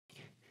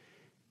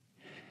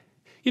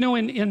You know,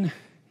 in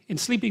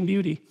Sleeping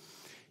Beauty,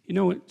 you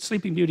know,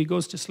 Sleeping Beauty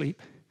goes to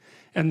sleep.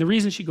 And the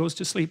reason she goes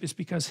to sleep is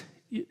because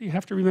you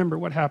have to remember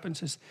what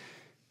happens is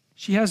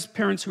she has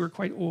parents who are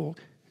quite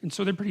old. And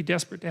so they're pretty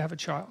desperate to have a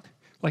child,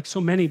 like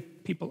so many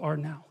people are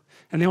now.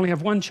 And they only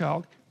have one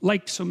child,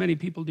 like so many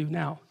people do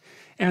now.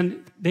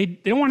 And they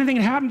don't want anything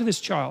to happen to this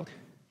child.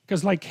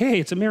 Because like, hey,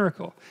 it's a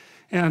miracle.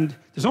 And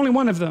there's only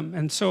one of them.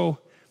 And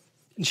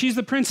she's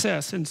the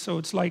princess. And so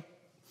it's like,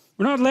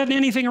 we're not letting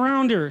anything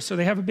around her. So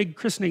they have a big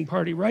christening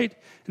party, right?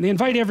 And they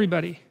invite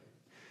everybody.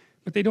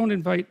 But they don't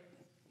invite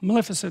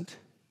Maleficent.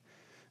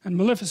 And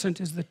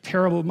Maleficent is the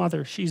terrible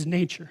mother. She's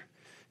nature.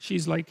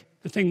 She's like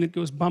the thing that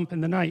goes bump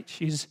in the night.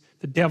 She's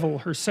the devil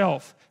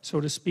herself,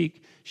 so to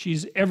speak.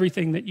 She's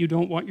everything that you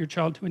don't want your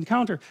child to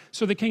encounter.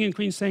 So the king and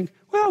queen saying,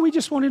 well, we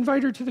just won't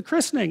invite her to the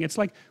christening. It's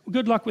like, well,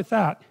 good luck with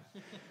that.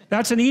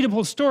 That's an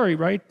Oedipal story,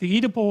 right?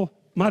 The Oedipal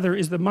mother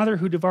is the mother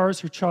who devours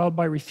her child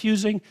by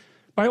refusing,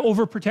 by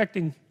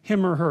overprotecting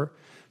him or her,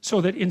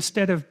 so that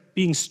instead of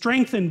being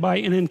strengthened by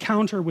an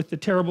encounter with the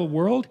terrible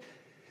world,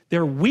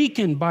 they're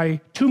weakened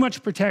by too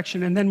much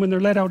protection, and then when they're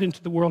let out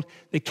into the world,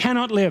 they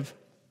cannot live.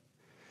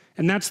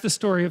 And that's the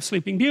story of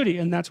Sleeping Beauty,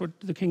 and that's what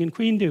the king and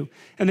queen do.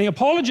 And they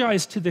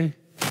apologize to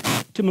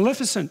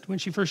Maleficent when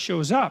she first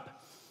shows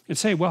up and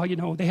say, well, you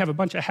know, they have a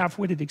bunch of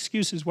half-witted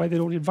excuses why they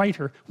don't invite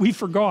her. We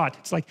forgot.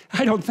 It's like,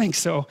 I don't think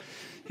so.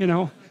 You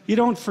know, you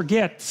don't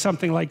forget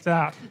something like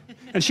that.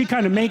 And she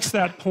kind of makes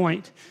that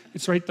point.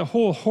 It's right, the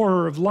whole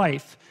horror of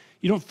life.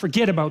 You don't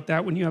forget about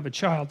that when you have a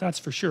child, that's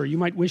for sure. You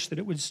might wish that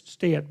it would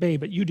stay at bay,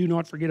 but you do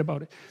not forget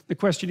about it. The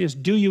question is,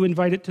 do you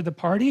invite it to the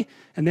party?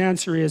 And the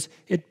answer is,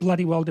 it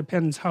bloody well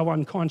depends how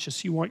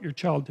unconscious you want your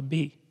child to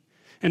be.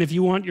 And if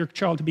you want your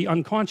child to be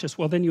unconscious,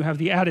 well, then you have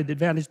the added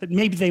advantage that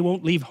maybe they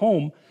won't leave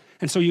home,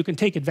 and so you can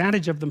take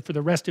advantage of them for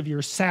the rest of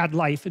your sad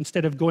life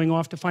instead of going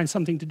off to find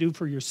something to do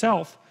for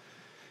yourself.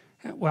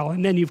 Well,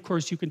 and then of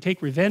course you can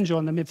take revenge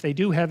on them if they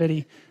do have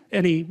any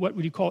what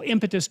would you call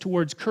impetus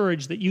towards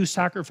courage that you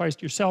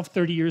sacrificed yourself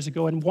 30 years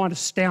ago and want to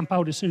stamp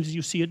out as soon as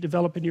you see it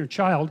develop in your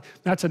child.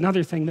 That's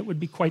another thing that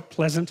would be quite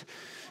pleasant.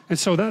 And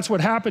so that's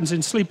what happens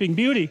in Sleeping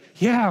Beauty.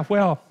 Yeah,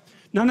 well,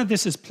 none of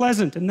this is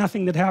pleasant, and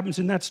nothing that happens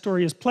in that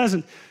story is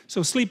pleasant.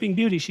 So Sleeping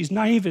Beauty, she's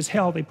naive as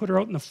hell. They put her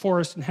out in the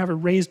forest and have her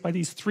raised by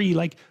these three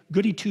like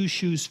goody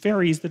two-shoes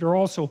fairies that are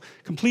also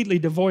completely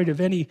devoid of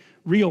any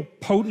real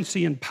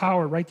potency and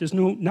power, right? There's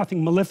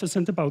nothing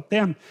maleficent about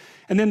them.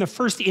 And then the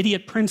first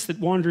idiot prince that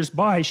wanders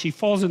by, she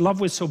falls in love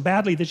with so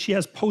badly that she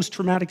has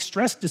post-traumatic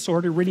stress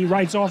disorder when he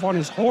rides off on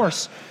his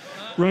horse,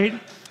 right?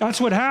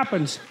 That's what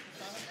happens.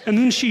 And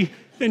then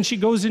she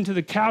goes into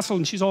the castle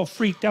and she's all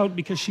freaked out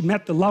because she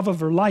met the love of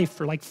her life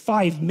for like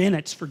 5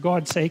 minutes, for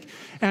God's sake.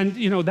 And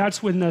you know,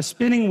 that's when the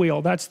spinning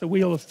wheel, that's the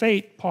wheel of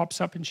fate,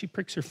 pops up and she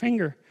pricks her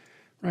finger,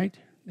 right?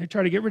 They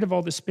try to get rid of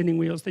all the spinning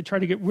wheels. They try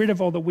to get rid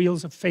of all the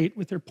wheels of fate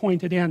with their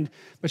pointed end,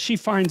 but she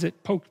finds it,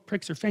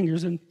 pricks her finger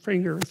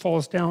and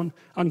falls down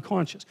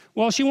unconscious.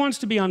 Well, she wants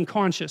to be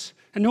unconscious,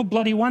 and no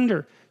bloody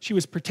wonder. She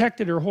was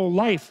protected her whole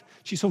life.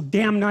 She's so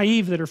damn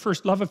naive that her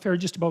first love affair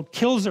just about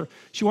kills her.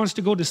 She wants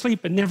to go to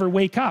sleep and never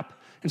wake up.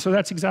 And so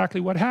that's exactly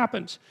what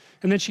happens.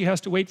 And then she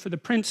has to wait for the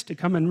prince to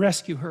come and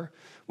rescue her.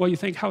 Well, you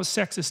think, how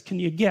sexist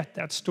can you get,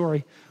 that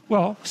story?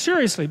 Well,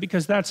 seriously,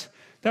 because that's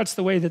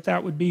the way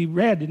that would be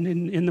read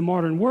in the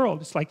modern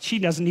world. It's like she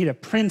doesn't need a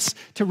prince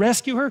to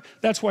rescue her.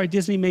 That's why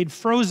Disney made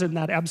Frozen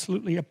that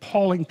absolutely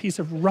appalling piece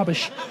of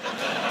rubbish.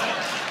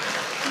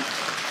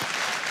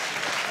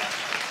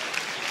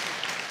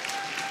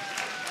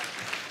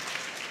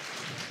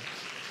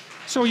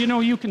 So, you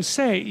know, you can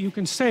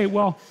say,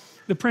 well,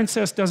 the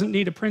princess doesn't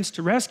need a prince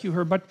to rescue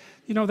her, but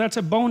you know, that's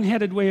a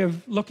boneheaded way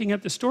of looking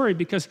at the story,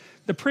 because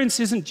the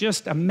prince isn't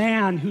just a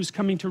man who's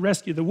coming to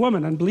rescue the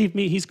woman. And believe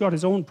me, he's got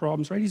his own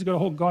problems, right? He's got a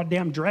whole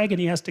goddamn dragon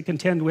he has to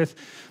contend with.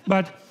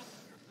 But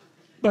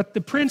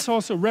the prince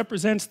also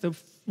represents the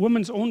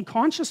woman's own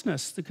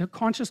consciousness. The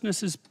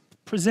consciousness is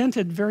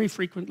presented very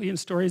frequently in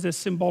stories as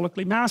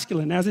symbolically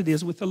masculine, as it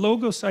is with the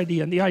logos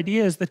idea. And the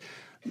idea is that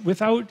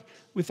without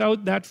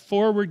that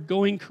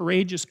forward-going,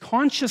 courageous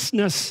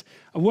consciousness,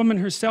 a woman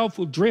herself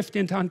will drift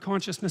into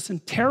unconsciousness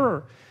and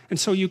terror. And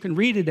so you can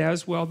read it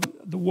as, well,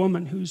 the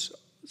woman who's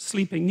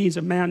sleeping needs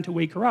a man to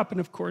wake her up. And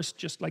of course,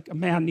 just like a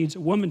man needs a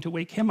woman to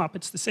wake him up,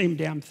 it's the same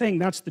damn thing.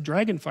 That's the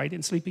dragon fight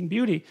in Sleeping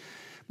Beauty.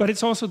 But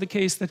it's also the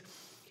case that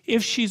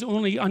if she's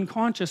only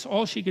unconscious,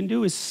 all she can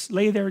do is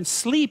lay there and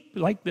sleep,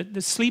 like the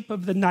sleep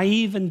of the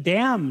naive and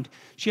damned.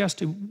 She has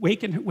to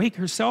wake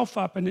herself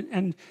up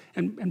and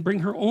bring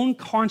her own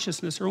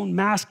consciousness, her own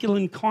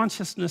masculine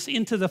consciousness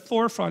into the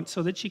forefront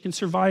so that she can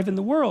survive in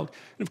the world.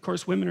 And of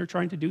course, women are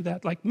trying to do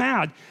that like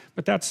mad,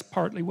 but that's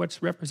partly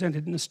what's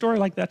represented in a story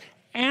like that.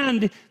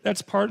 And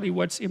that's partly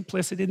what's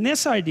implicit in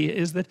this idea,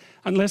 is that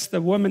unless the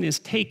woman is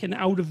taken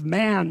out of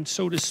man,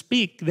 so to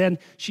speak, then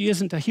she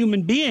isn't a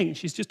human being.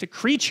 She's just a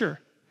creature.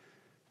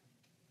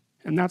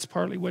 And that's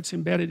partly what's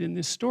embedded in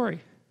this story.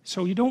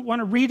 So you don't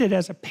want to read it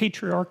as a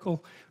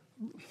patriarchal,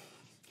 you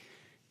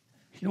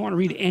don't want to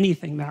read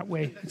anything that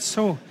way. It's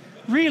so,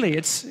 really,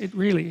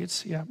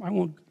 yeah,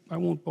 I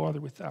won't bother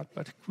with that,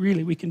 but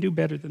really we can do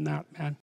better than that, man.